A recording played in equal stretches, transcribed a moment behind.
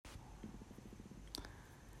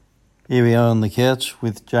Here we are on the couch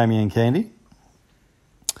with Jamie and Candy.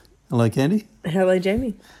 Hello, Candy. Hello,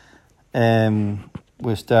 Jamie.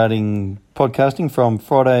 We're starting podcasting from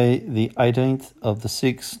Friday the 18th of the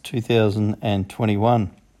 6th,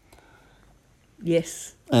 2021.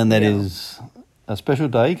 Yes. And that is a special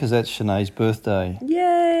day because that's Shanae's birthday.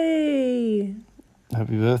 Yay!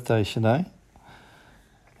 Happy birthday, Shanae.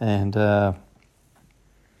 And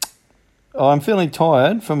I'm feeling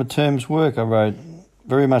tired from a term's work I wrote.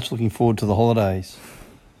 Very much looking forward to the holidays.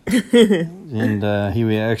 And here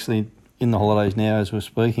we are actually in the holidays now as we're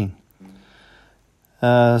speaking.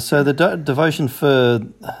 So the devotion for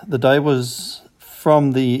the day was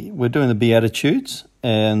we're doing the Beatitudes,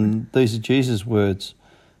 and these are Jesus' words.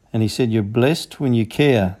 And he said, "You're blessed when you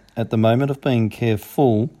care. At the moment of being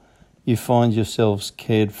careful, you find yourselves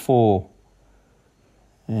cared for."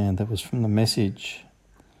 And that was from the Message.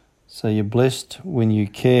 So you're blessed when you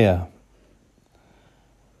care.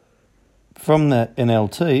 From that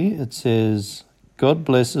NLT, it says, "God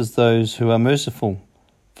blesses those who are merciful,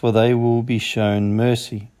 for they will be shown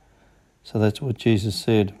mercy." So that's what Jesus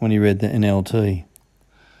said when he read the NLT.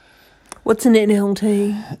 What's an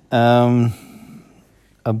NLT?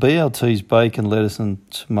 A BLT is bacon, lettuce and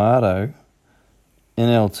tomato.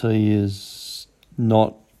 NLT is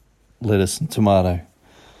not lettuce and tomato.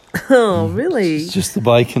 Oh, really? It's just the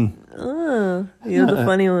bacon. Oh, you're the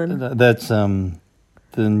funny one. That's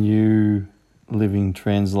the New Living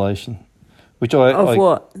Translation, which what?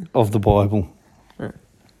 Of the Bible. Oh.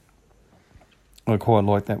 I quite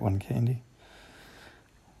like that one, Candy.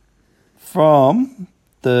 From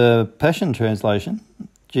the Passion Translation,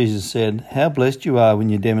 Jesus said, "How blessed you are when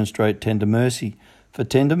you demonstrate tender mercy, for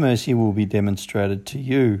tender mercy will be demonstrated to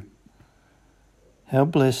you." How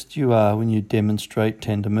blessed you are when you demonstrate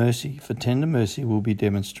tender mercy, for tender mercy will be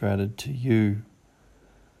demonstrated to you.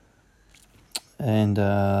 And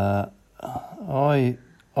I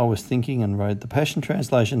was thinking and wrote, the Passion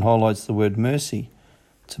Translation highlights the word mercy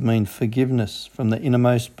to mean forgiveness from the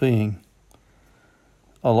innermost being.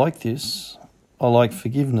 I like this. I like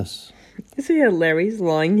forgiveness. You see how Larry's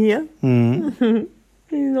lying here? Mm.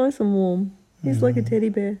 He's nice and warm. He's like a teddy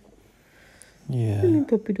bear. Yeah.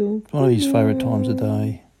 Puppy dog. One of his favourite times of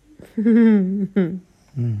day.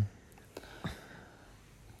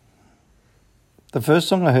 The first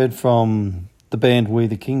song I heard from the band We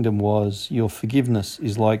the Kingdom was "Your Forgiveness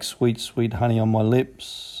is Like Sweet, Sweet Honey on My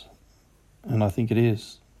Lips." And I think it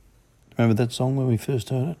is. Remember that song when we first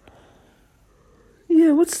heard it?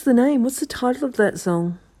 Yeah, what's the name? What's the title of that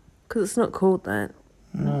song? Because it's not called that.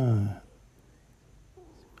 No.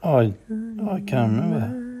 I can't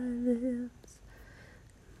remember.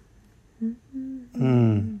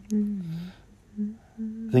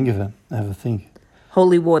 Think of it. Have a think.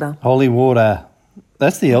 Holy Water. Holy Water.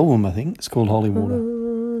 That's the album, I think. It's called Holy Water.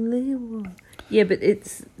 Holy Water. Yeah, but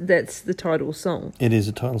that's the title song. It is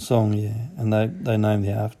a title song, yeah. And they named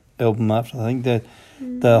the album after, I think,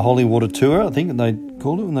 the Holy Water Tour, I think they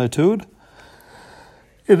called it when they toured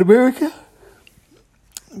in America.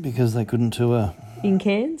 Because they couldn't tour. In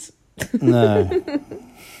Cairns? No.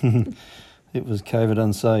 It was COVID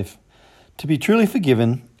unsafe. To be truly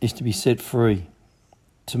forgiven is to be set free.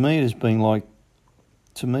 To me, it is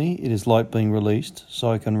like being released,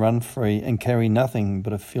 so I can run free and carry nothing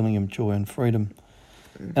but a feeling of joy and freedom.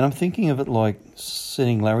 And I'm thinking of it like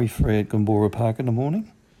setting Larry free at Gombora Park in the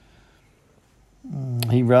morning.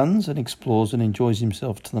 He runs and explores and enjoys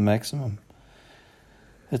himself to the maximum.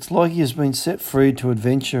 It's like he has been set free to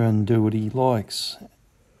adventure and do what he likes.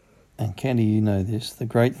 And Candy, you know this, the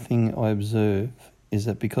great thing I observe is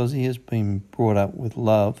that because he has been brought up with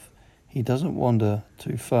love, he doesn't wander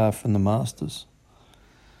too far from the masters.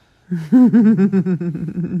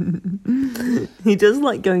 He does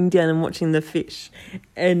like going down and watching the fish,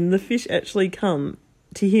 and the fish actually come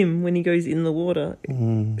to him when he goes in the water.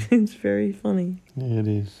 It's very funny. Yeah, it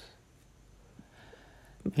is.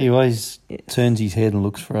 He always turns his head and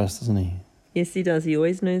looks for us, doesn't he? Yes, he does. He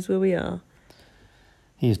always knows where we are.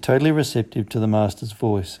 He is totally receptive to the master's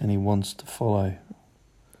voice and he wants to follow.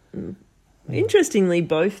 Interestingly,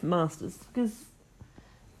 both masters, because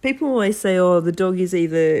people always say, oh, the dog is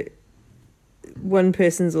either one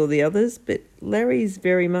person's or the other's, but Larry's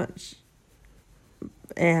very much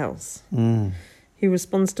ours. He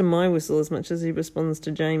responds to my whistle as much as he responds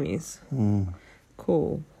to Jamie's.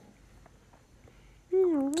 Cool.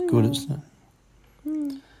 It's good, isn't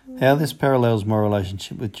it? How this parallels my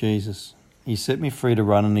relationship with Jesus. He set me free to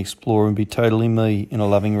run and explore and be totally me in a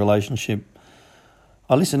loving relationship.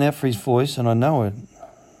 I listen out for his voice and I know it.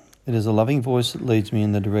 It is a loving voice that leads me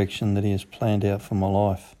in the direction that he has planned out for my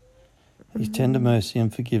life. His tender mercy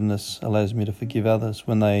and forgiveness allows me to forgive others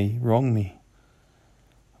when they wrong me.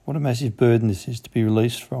 What a massive burden this is to be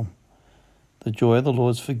released from. The joy of the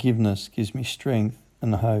Lord's forgiveness gives me strength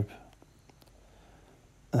and hope.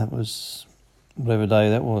 That was whatever day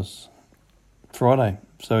that was. Friday.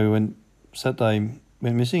 So Saturday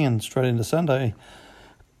went missing and straight into Sunday.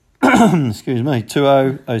 Excuse me,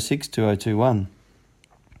 2006-2021.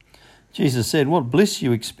 Jesus said, "What bliss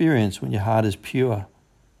you experience when your heart is pure,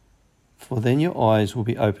 for then your eyes will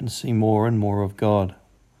be open to see more and more of God."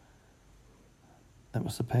 That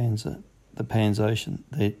was the Passion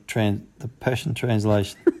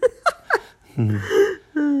Translation.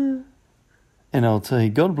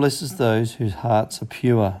 NLT, God blesses those whose hearts are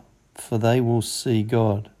pure, for they will see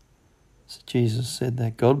God. So Jesus said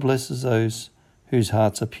that God blesses those whose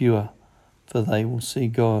hearts are pure, for they will see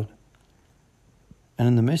God. And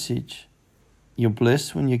in the Message, you're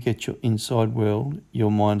blessed when you get your inside world,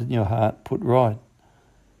 your mind and your heart put right.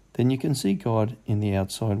 Then you can see God in the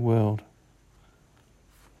outside world.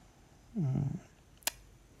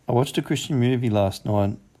 I watched a Christian movie last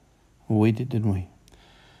night. Well, we did, didn't we?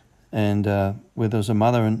 And where there was a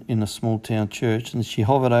mother in a small town church, and she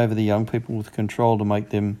hovered over the young people with control to make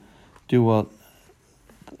them do what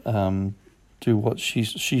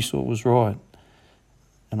she thought was right.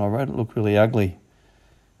 And I wrote it looked really ugly.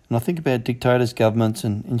 And I think about dictators, governments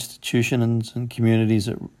and institutions and communities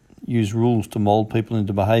that use rules to mould people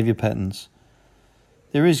into behaviour patterns.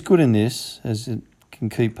 There is good in this, as it can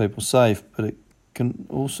keep people safe, but it can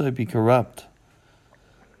also be corrupt.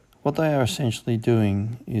 What they are essentially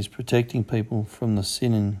doing is protecting people from the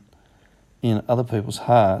sin in other people's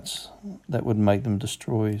hearts that would make them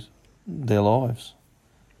destroy their lives.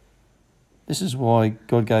 This is why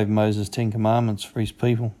God gave Moses 10 commandments for his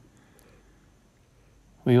people.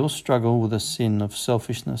 We all struggle with a sin of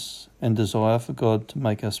selfishness and desire for God to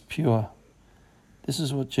make us pure. This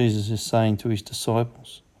is what Jesus is saying to his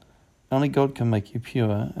disciples. Only God can make you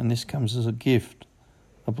pure, and this comes as a gift,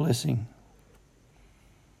 a blessing.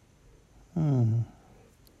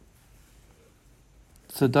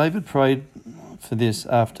 So David prayed for this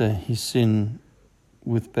after his sin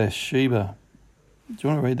with Bathsheba. Do you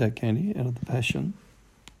want to read that, Candy, out of the Passion?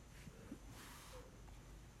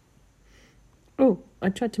 Oh, I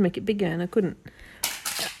tried to make it bigger and I couldn't.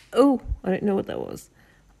 Oh, I don't know what that was.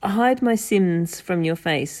 Hide my sins from your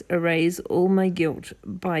face. Erase all my guilt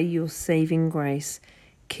by your saving grace.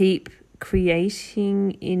 Keep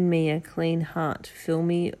creating in me a clean heart. Fill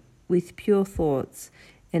me with pure thoughts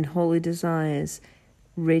and holy desires,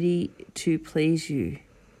 ready to please you.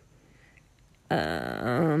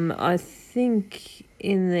 I think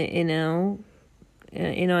in the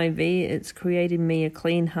NIV it's created me a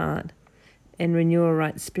clean heart and renew a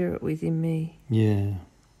right spirit within me. Yeah,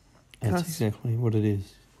 that's exactly what it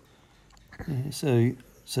is. Yeah,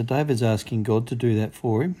 so David's asking God to do that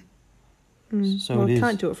for him. So he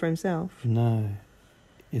can't do it for himself. No,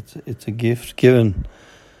 it's a gift given.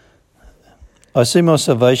 I see my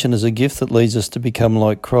salvation as a gift that leads us to become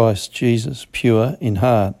like Christ, Jesus, pure in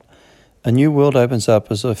heart. A new world opens up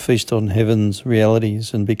as I feast on heaven's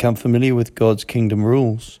realities and become familiar with God's kingdom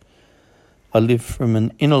rules. I live from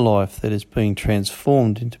an inner life that is being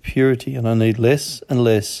transformed into purity, and I need less and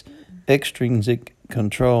less extrinsic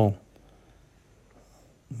control.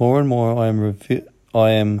 More and more I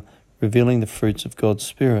am revealing the fruits of God's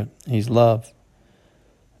Spirit, his love.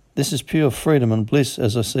 This is pure freedom and bliss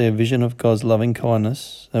as I see a vision of God's loving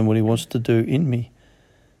kindness and what he wants to do in me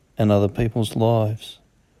and other people's lives.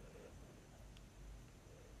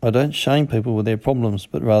 I don't shame people with their problems,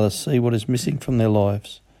 but rather see what is missing from their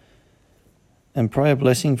lives and pray a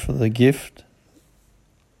blessing for the gift.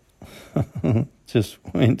 Just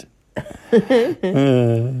went. For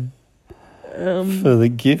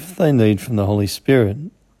the gift they need from the Holy Spirit.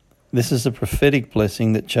 This is a prophetic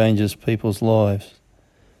blessing that changes people's lives.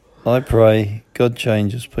 I pray God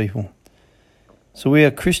changes people. So we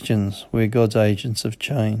are Christians. We're God's agents of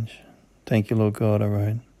change. Thank you, Lord God, I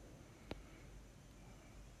wrote.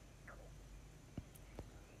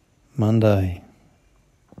 Monday,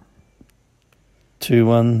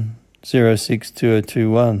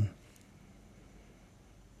 21062021.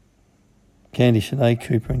 Candy, Sinead,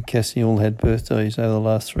 Cooper and Cassie all had birthdays over the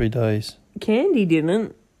last 3 days. Candy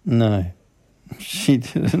didn't? No, she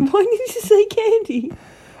didn't. Why did you say Candy?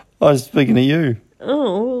 I was speaking to you.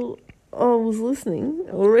 Oh, well, I was listening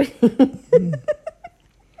already.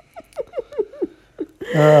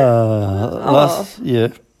 Yeah.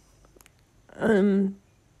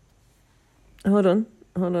 Hold on.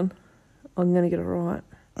 I'm going to get it right.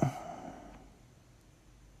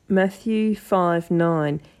 Matthew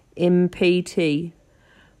 5:9, MPT.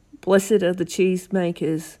 Blessed are the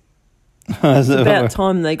cheesemakers. Is It's that about what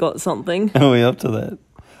time they got something. Are we up to that?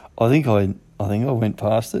 I think I went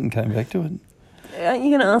past it and came back to it. Aren't you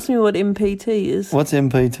going to ask me what MPT is? What's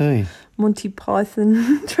MPT? Monty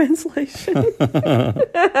Python translation. I'm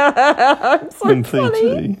so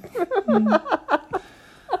funny.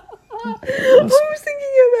 I was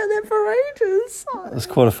thinking about that for ages. It was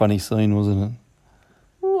quite a funny scene, wasn't it?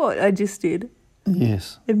 What I just did.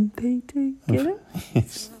 Yes. MPT. Get it?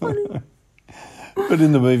 Yes. Funny. But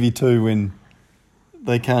in the movie too, when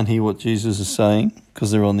they can't hear what Jesus is saying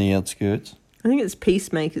because they're on the outskirts. I think it's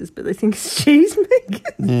peacemakers, but they think it's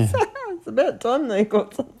cheesemakers. Yeah. It's about time they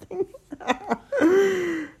got something.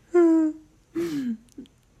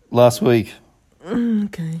 Last week,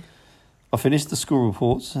 Okay. I finished the school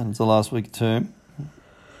reports, and it's the last week of term.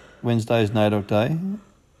 Wednesday is NAIDOC Day,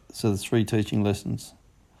 so there's 3 teaching lessons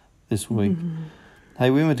this week. Hey,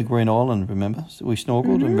 we went to Green Island, remember? So we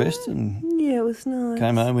snorkeled and rested and Yeah, it was nice.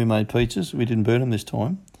 came home. We made pizzas. We didn't burn them this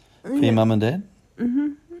time for your mum and dad.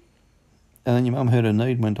 Mm-hmm. And then your mum hurt her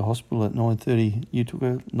knee and went to hospital at 9:30. You took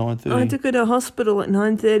her at 9:30. I took her to hospital at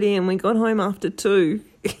 9:30 and we got home after 2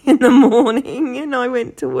 in the morning and I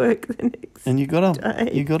went to work the next And you got up. day.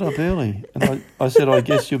 You got up early. And I said, I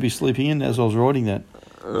guess you'll be sleeping in as I was writing that.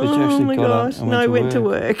 But you actually my got gosh. up and No, I went to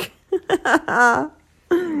work. work.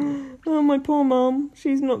 Oh, my poor mum.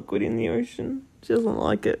 She's not good in the ocean. She doesn't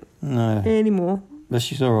like it No, anymore. but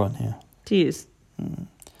she's all right now. She is.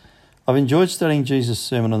 I've enjoyed studying Jesus'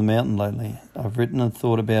 Sermon on the Mountain lately. I've written and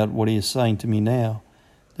thought about what he is saying to me now.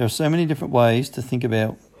 There are so many different ways to think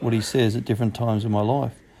about what he says at different times in my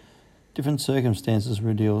life. Different circumstances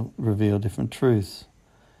reveal different truths.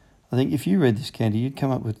 I think if you read this, Candy, you'd come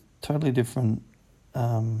up with totally different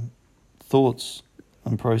thoughts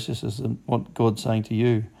and processes and what God's saying to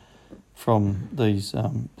you from these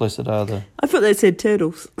blessed are the... I thought they said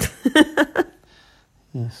turtles.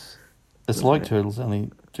 Yes. It's like turtles,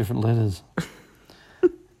 only different letters.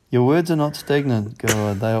 Your words are not stagnant,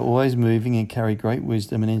 God. They are always moving and carry great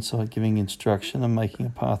wisdom and insight, giving instruction and making a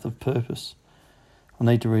path of purpose. I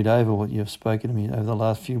need to read over what you have spoken to me over the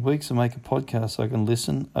last few weeks and make a podcast so I can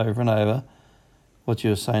listen over and over what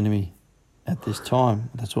you are saying to me at this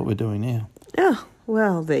time. That's what we're doing now. Oh,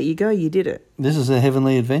 well, there you go. You did it. This is a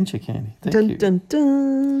heavenly adventure, Candy. Thank Dun, you. dun,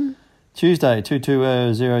 dun. Tuesday,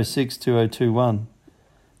 220062021.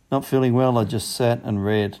 Not feeling well, I just sat and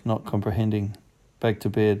read, not comprehending. Back to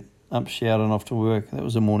bed, up, showered and off to work. That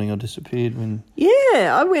was the morning I disappeared when...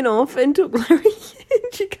 Yeah, I went off and took Larry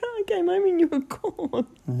and she came home and you were gone.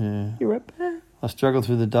 Yeah. You're up there. I struggled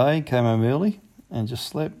through the day, came home early and just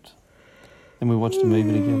slept. Then we watched a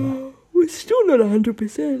movie together. We're still not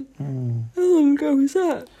 100%. How long ago was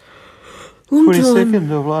that?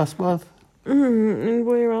 22nd of last month. And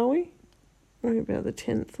where are we? We're about the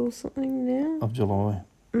 10th or something now. Of July.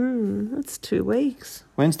 That's 2 weeks.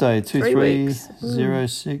 Wednesday, 3 weeks.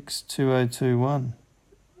 23062021.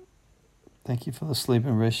 Thank you for the sleep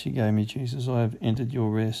and rest you gave me, Jesus. I have entered your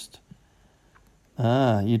rest.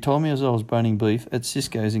 You told me as I was boning beef at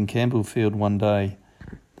Cisco's in Campbellfield one day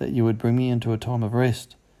that you would bring me into a time of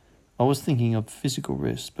rest. I was thinking of physical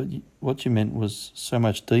rest, but what you meant was so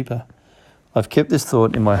much deeper. I've kept this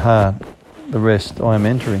thought in my heart, the rest I am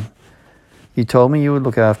entering. You told me you would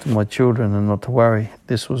look after my children and not to worry.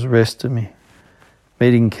 This was rest to me.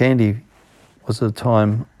 Meeting Candy was a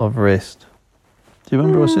time of rest. Do you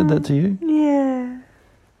remember I said that to you? Yeah.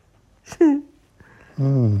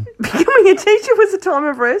 Becoming a teacher was a time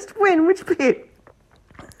of rest? When? Which bit?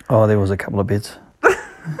 Oh, there was a couple of bits.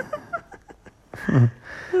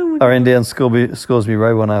 I ran down Scoresby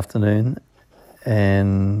Road one afternoon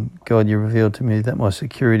and God, you revealed to me that my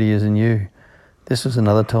security is in you. This was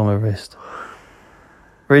another time of rest.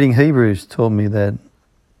 Reading Hebrews taught me that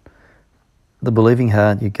the believing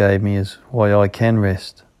heart you gave me is why I can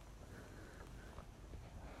rest.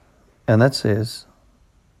 And that says,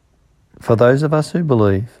 for those of us who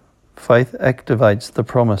believe, faith activates the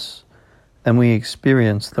promise and we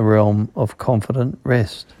experience the realm of confident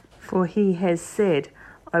rest. For he has said,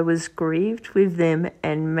 I was grieved with them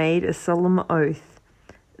and made a solemn oath.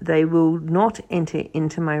 They will not enter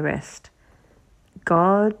into my rest.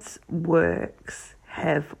 God's works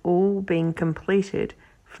have all been completed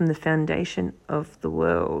from the foundation of the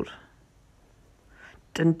world.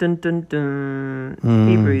 Dun, dun, dun, dun.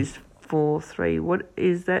 Hebrews 4:3. What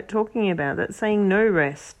is that talking about? That's saying no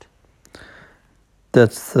rest.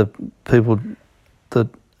 That's the people that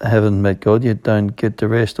haven't met God yet don't get to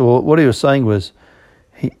rest. Or what he was saying was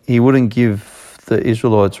he wouldn't give the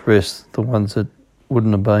Israelites rest, the ones that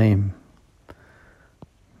wouldn't obey him.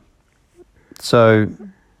 So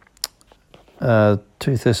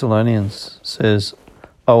 2 Thessalonians says,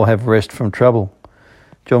 I will have rest from trouble.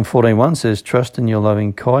 John 14:1 says, trust in your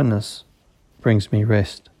loving kindness brings me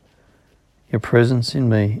rest. Your presence in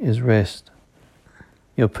me is rest.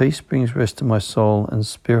 Your peace brings rest to my soul and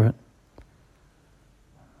spirit.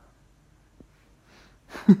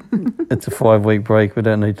 It's a 5-week break. We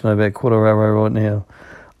don't need to know about Quartararo right now.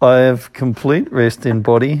 I have complete rest in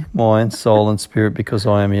body, mind, soul and spirit because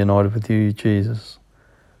I am united with you, Jesus.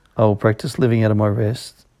 I will practice living out of my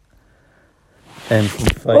rest and from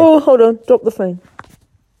faith. Oh, hold on. Drop the phone.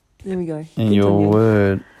 There we go. In your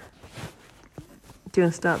word. Do you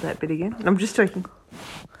want to start that bit again? I'm just joking.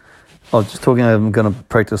 I was just talking, I'm going to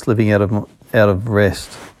practice living out of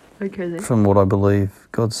rest. Okay then. From what I believe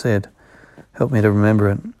God said. Help me to remember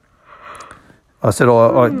it. I said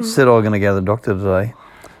I said I was going to go to the doctor today.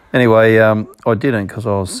 Anyway, I didn't because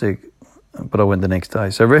I was sick, but I went the next day.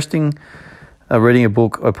 So reading a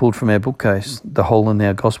book I pulled from our bookcase, The Hole in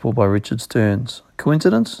Our Gospel by Richard Stearns.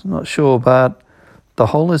 Coincidence? Not sure, but the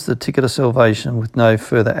hole is the ticket of salvation with no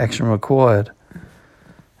further action required.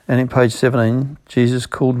 And in page 17, Jesus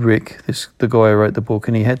called Rick, the guy who wrote the book,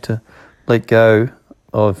 and he had to let go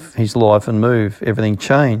of his life and move. Everything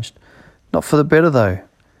changed. Not for the better, though.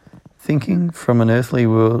 Thinking from an earthly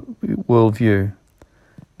worldview.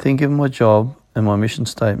 Thinking of my job and my mission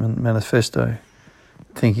statement, manifesto.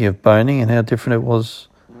 Thinking of boning and how different it was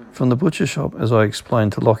from the butcher shop, as I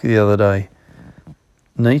explained to Lockie the other day.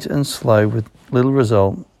 Neat and slow with little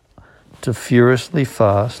result, to furiously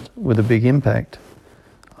fast with a big impact.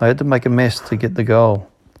 I had to make a mess to get the goal.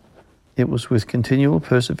 It was with continual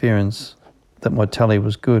perseverance that my tally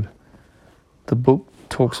was good. The book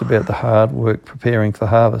talks about the hard work preparing for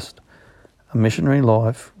harvest, a missionary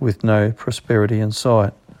life with no prosperity in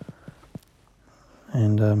sight.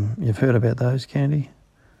 And you've heard about those, Candy?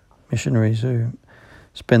 Missionaries who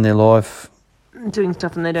spend their life doing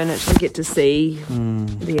stuff and they don't actually get to see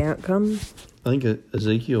the outcome. I think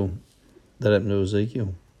Ezekiel, that happened to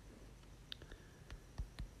Ezekiel.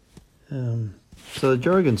 So the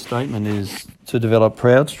Jorrigan statement is to develop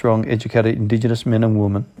proud, strong, educated Indigenous men and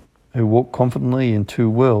women who walk confidently in two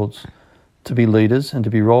worlds, to be leaders and to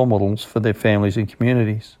be role models for their families and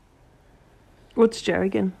communities. What's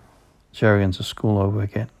Jorrigan? Jorrigan's a school I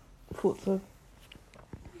work at. Thought so.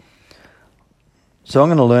 So I'm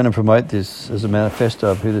going to learn and promote this as a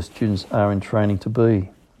manifesto of who the students are in training to be.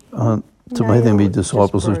 To make them be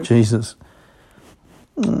disciples of Jesus.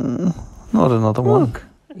 Not another one.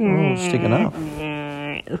 Oh, sticking up.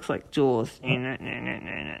 It looks like Jaws. That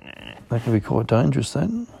can be quite dangerous, that.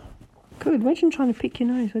 Good. Imagine trying to pick your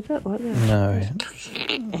nose with that like that. No.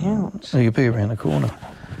 Ouch. You can pick around the corner.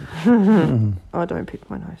 I don't pick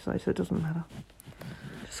my nose though, so it doesn't matter.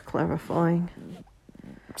 Just clarifying.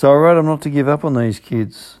 So I wrote, I'm not to give up on these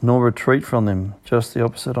kids, nor retreat from them. Just the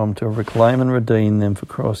opposite, I'm to reclaim and redeem them for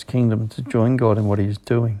Christ's kingdom, to join God in what he is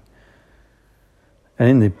doing.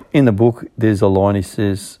 And in the book, there's a line he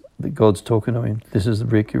says that God's talking to him. This is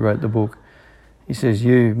Rick who wrote the book. He says,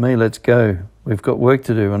 you, me, let's go. We've got work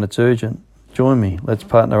to do and it's urgent. Join me. Let's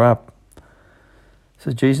partner up.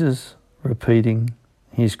 So Jesus repeating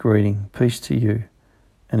his greeting, peace to you.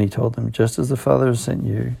 And he told them, just as the Father has sent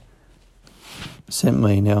me,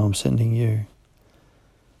 now I'm sending you.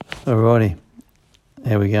 Alrighty.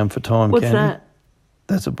 How we going for time, What's Candy? that?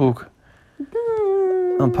 That's a book.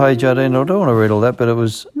 On page 18, I don't want to read all that, but it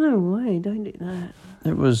was... No way, don't do that.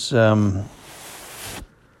 It was...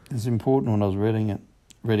 it's important when I was reading it.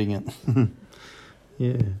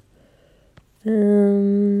 Yeah.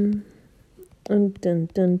 Dun, dun,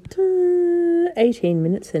 dun, 18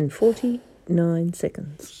 minutes and 49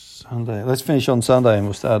 seconds. Sunday. Let's finish on Sunday and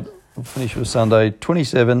we'll finish with Sunday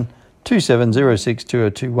 27 2706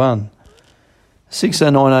 2021.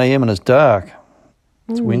 6:09 a.m. and it's dark.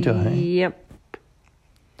 It's winter, hey? Yep.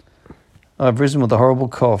 I've risen with a horrible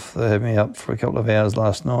cough that had me up for a couple of hours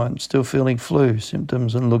last night. Still feeling flu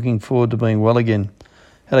symptoms and looking forward to being well again.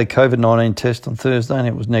 Had a COVID-19 test on Thursday and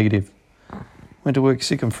it was negative. Went to work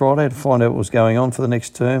sick on Friday to find out what was going on for the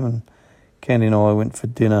next term, and Candy and I went for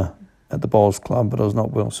dinner at the Bowls Club, but I was not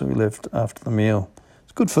well, so we left after the meal.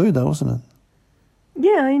 It's good food though, wasn't it?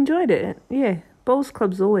 Yeah, I enjoyed it. Yeah, Bowls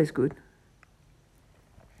Club's always good.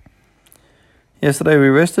 Yesterday we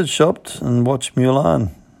rested, shopped and watched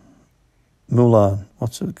Mulan.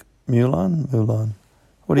 What's it? Mulan?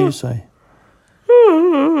 What do you say?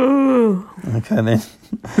 Okay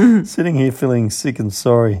then. Sitting here feeling sick and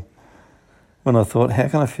sorry when I thought, how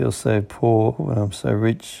can I feel so poor when I'm so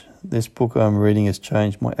rich? This book I'm reading has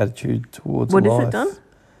changed my attitude towards life. What has it done?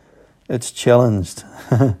 It's challenged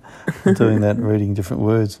doing that, reading different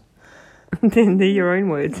words. Then they're your own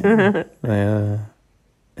words. They are.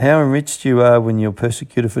 How enriched you are when you're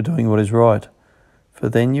persecuted for doing what is right, for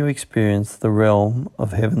then you experience the realm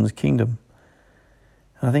of heaven's kingdom.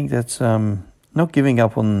 And I think that's not giving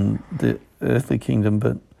up on the earthly kingdom,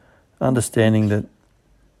 but understanding that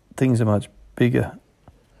things are much bigger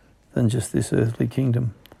than just this earthly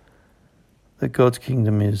kingdom. That God's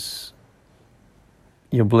kingdom is,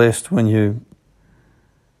 you're blessed when you're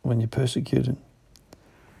persecuted.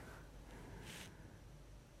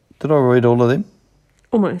 Did I read all of them?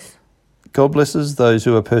 Almost. God blesses those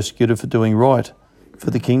who are persecuted for doing right,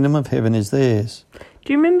 for the kingdom of heaven is theirs.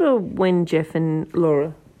 Do you remember when Jeff and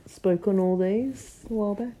Laura spoke on all these a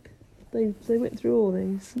while back? They went through all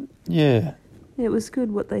these. Yeah. It was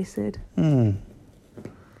good what they said. I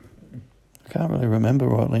can't really remember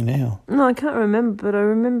rightly now. No, I can't remember, but I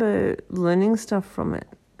remember learning stuff from it,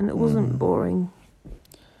 and it wasn't boring.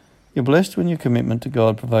 You're blessed when your commitment to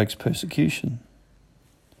God provokes persecution.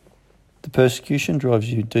 The persecution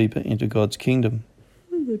drives you deeper into God's kingdom.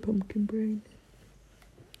 The pumpkin brain.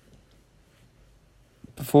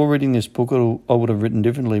 Before reading this book, I would have written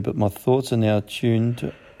differently, but my thoughts are now tuned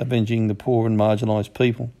to avenging the poor and marginalised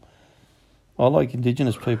people. I like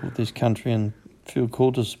Indigenous people of this country and feel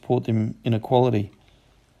called to support them in equality.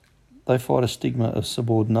 They fight a stigma of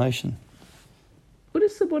subordination. What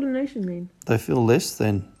does subordination mean? They feel less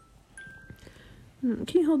than. Can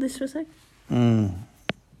you hold this for a sec?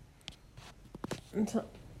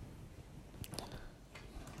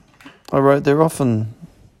 I wrote, they're often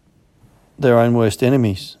their own worst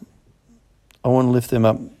enemies. I want to lift them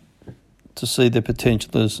up to see their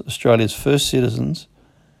potential as Australia's first citizens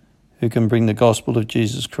who can bring the gospel of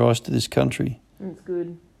Jesus Christ to this country. That's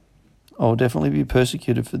good. I will definitely be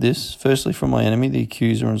persecuted for this, firstly from my enemy, the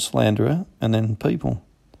accuser and slanderer, and then people.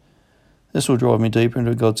 This will drive me deeper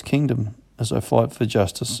into God's kingdom as I fight for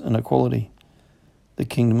justice and equality. The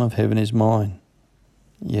kingdom of heaven is mine.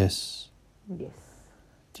 Yes. Yes.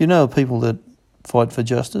 Do you know people that fight for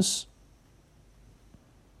justice?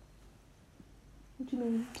 What do you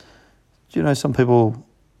mean? Do you know some people...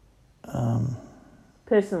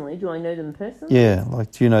 Personally, do I know them personally? Yeah,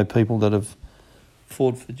 like do you know people that have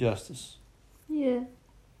fought for justice? Yeah.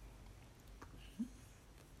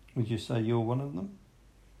 Would you say you're one of them?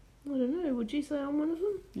 I don't know. Would you say I'm one of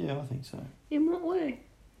them? Yeah, I think so. In what way?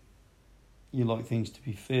 You like things to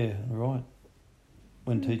be fair and right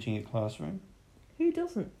when teaching a classroom? Who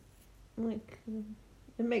doesn't? It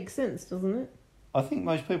makes sense, doesn't it? I think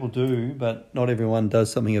most people do, but not everyone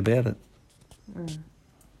does something about it.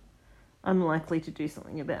 I'm likely to do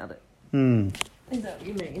something about it. Is that what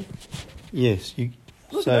you mean? Yes.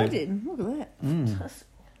 Look what I did. Look at that.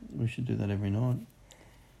 We should do that every night.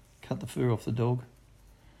 Cut the fur off the dog.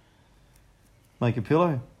 Make a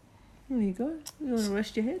pillow. There you go. You want to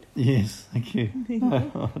rest your head? Yes, thank you.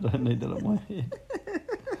 No, I don't need that on my head.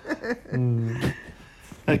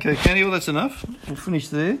 Okay, Candy, well, that's enough. We'll finish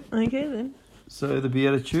there. Okay, then. So the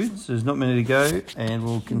Beatitudes, there's not many to go, and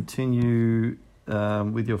we'll continue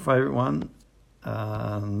with your favourite one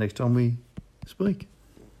next time we speak.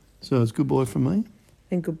 So it's goodbye from me.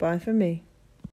 And goodbye from me.